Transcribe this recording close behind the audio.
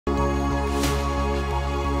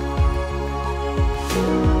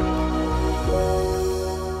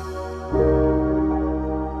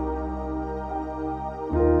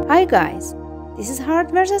Hi guys, this is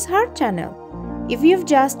Heart vs. Heart channel. If you've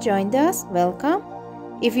just joined us, welcome.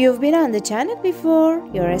 If you've been on the channel before,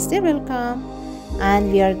 you're still welcome.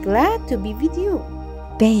 And we are glad to be with you.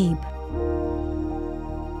 Babe,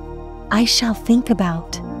 I shall think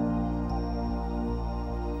about.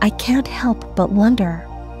 I can't help but wonder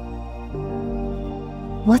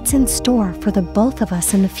what's in store for the both of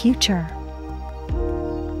us in the future.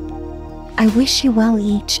 I wish you well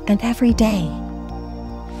each and every day,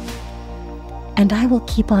 and I will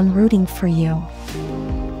keep on rooting for you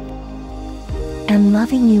and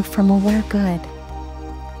loving you from a we're good.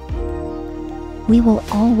 We will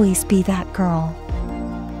always be that girl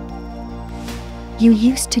you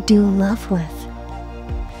used to do love with,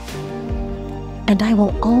 and I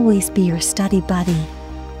will always be your study buddy.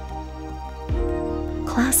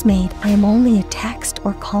 Classmate, I am only a text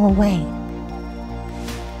or call away.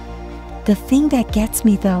 The thing that gets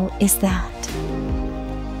me though is that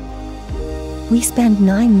we spend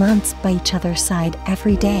 9 months by each other's side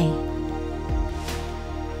every day.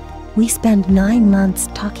 We spend 9 months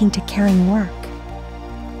talking to caring work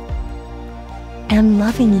and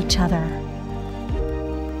loving each other.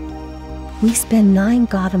 We spend 9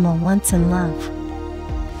 goddamn months in love.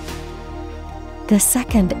 The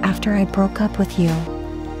second after I broke up with you,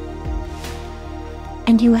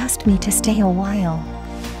 and you asked me to stay a while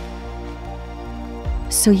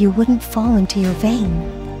so you wouldn't fall into your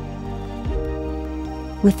vein.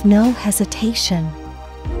 With no hesitation.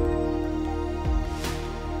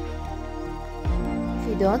 If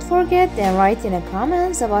you don't forget, then write in the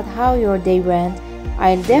comments about how your day went.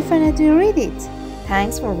 I'll definitely read it.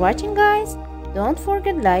 Thanks for watching guys. Don't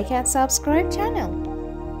forget like and subscribe channel.